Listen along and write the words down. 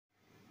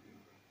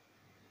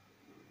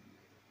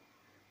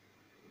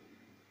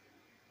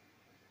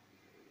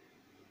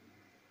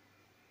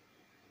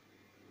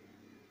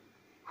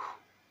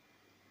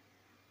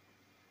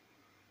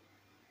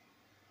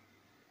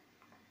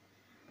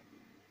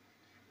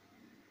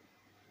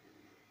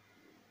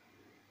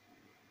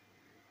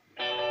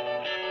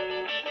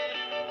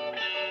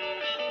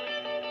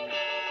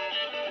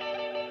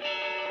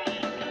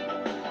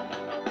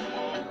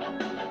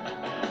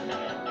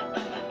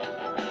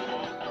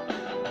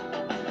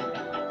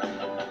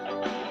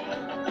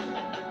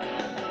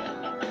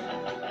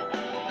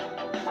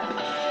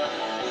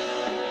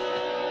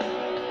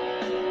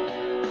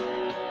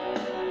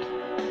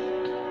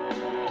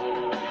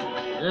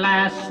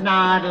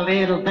Last night a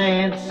little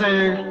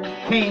dancer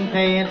came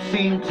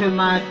dancing to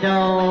my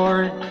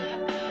door.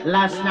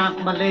 Last night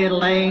my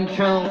little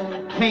angel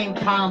came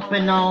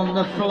pumping on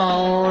the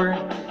floor.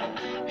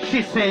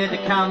 She said,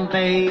 come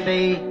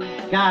baby,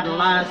 got a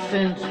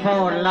license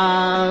for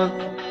love,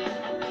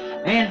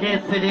 and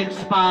if it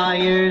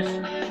expires,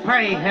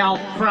 pray help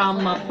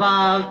from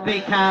above,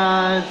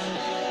 because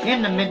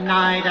in the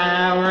midnight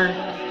hour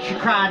she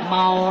cried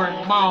more,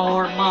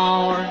 more,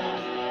 more.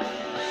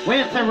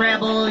 With a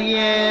rebel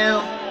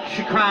yell,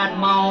 she cried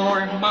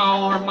more,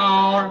 more,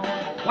 more.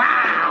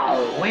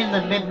 Wow! In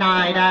the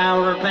midnight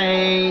hour,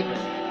 babe,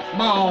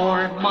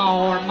 more,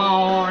 more,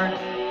 more.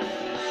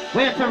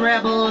 With a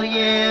rebel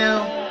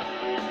yell,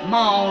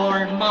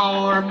 more,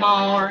 more,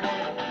 more,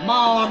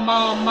 more,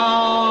 more,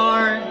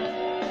 more.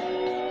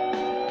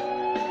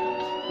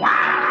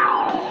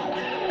 Wow!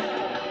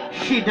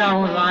 She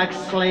don't like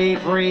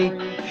slavery,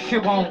 she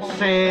won't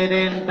sit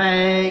and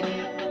beg.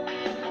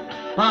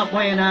 But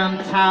when I'm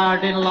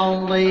tired and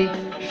lonely,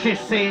 she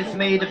sees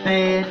me to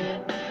bed.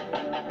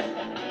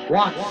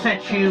 What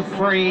set you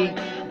free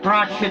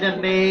brought you to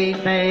me,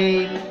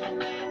 babe?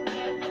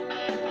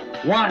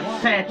 What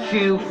set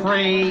you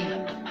free?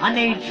 I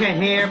need you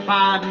here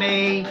by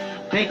me,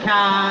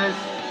 because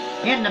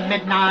in the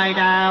midnight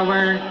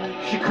hour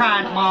she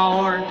cried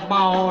more,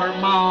 more,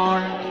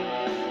 more.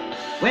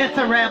 With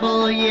a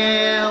rebel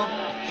yell,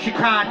 she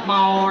cried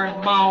more,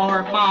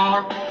 more,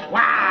 more.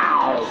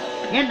 Wow!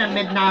 In the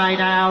midnight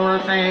hour,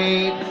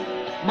 babe,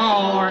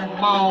 more,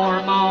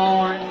 more,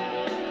 more.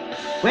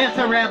 With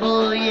a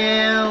rebel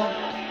yell,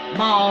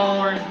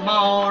 more,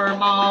 more,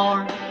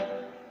 more.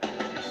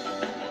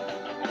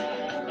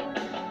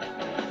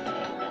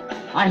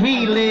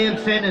 He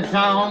lives in his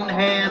own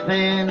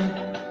heaven,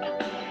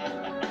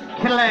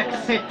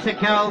 collects it to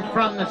go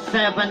from the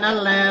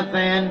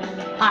 7-Eleven.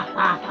 Ha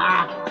ha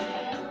ha.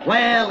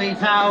 Well,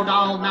 he's out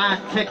all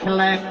night to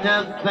collect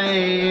a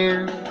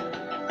fare.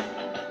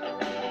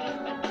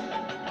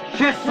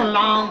 Just so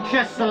long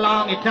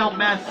it don't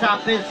mess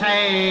up his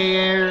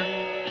hair.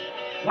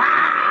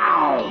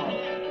 Wow!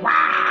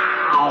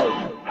 Wow!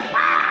 Wow! Wow!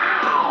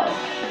 Wow!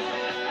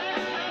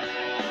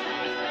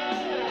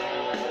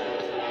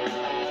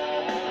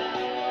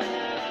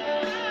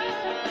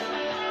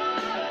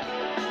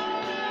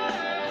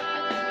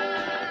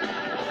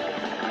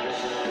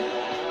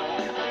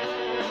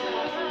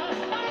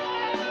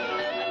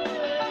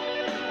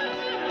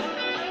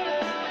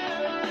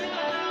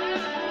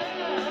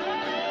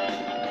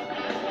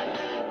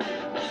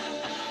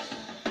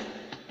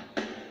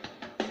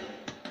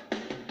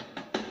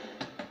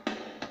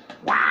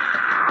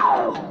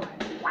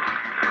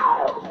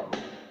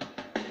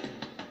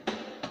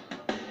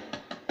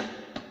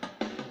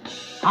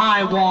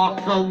 I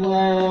walk the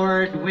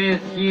ward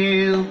with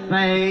you,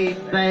 babe,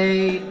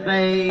 babe,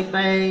 babe,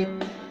 babe.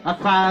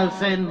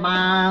 1,000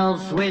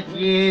 miles with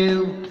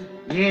you,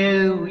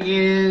 you.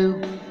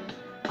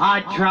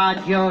 I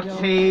dried your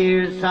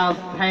tears of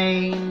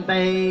pain,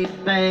 babe,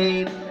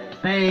 babe,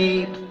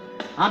 babe.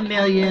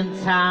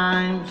 1,000,000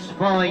 times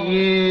for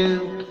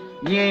you,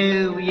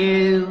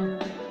 you.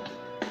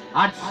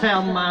 I'd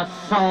sell my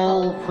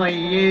soul for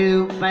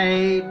you,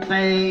 babe,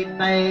 babe,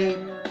 babe.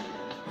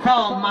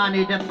 For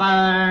money to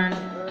burn,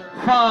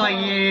 for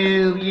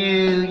you,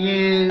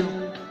 you.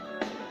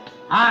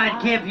 I'd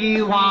give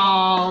you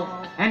all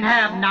and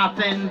have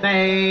nothing,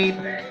 babe.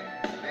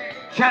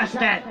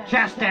 Just it, to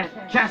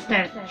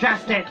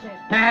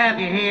have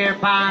you here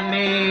by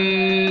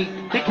me.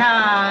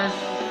 Because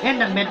in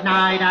the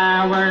midnight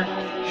hour,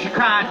 she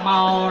cried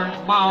more,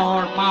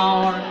 more,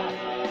 more.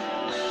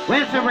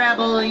 With a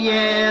rebel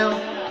yell,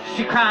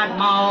 she cried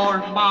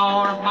more,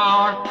 more,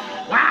 more.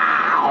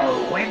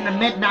 Wow! In the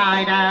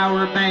midnight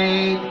hour,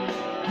 babe,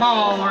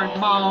 more,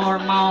 more,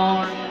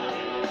 more.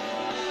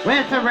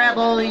 With a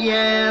rebel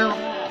yell,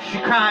 she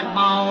cried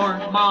more,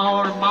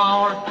 more,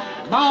 more.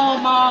 More,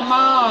 more,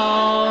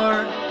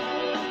 more.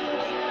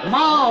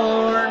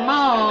 More,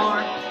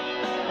 more.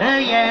 Oh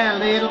yeah,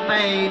 little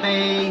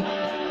baby.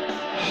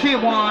 She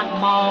want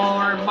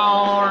more,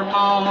 more,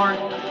 more.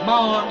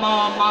 More,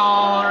 more,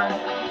 more.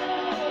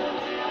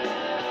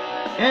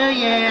 Oh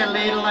yeah,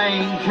 little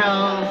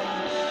angel.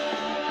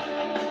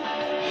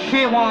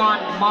 She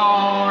want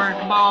more,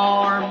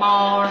 more,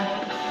 more.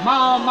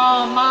 More,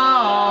 more,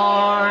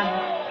 more.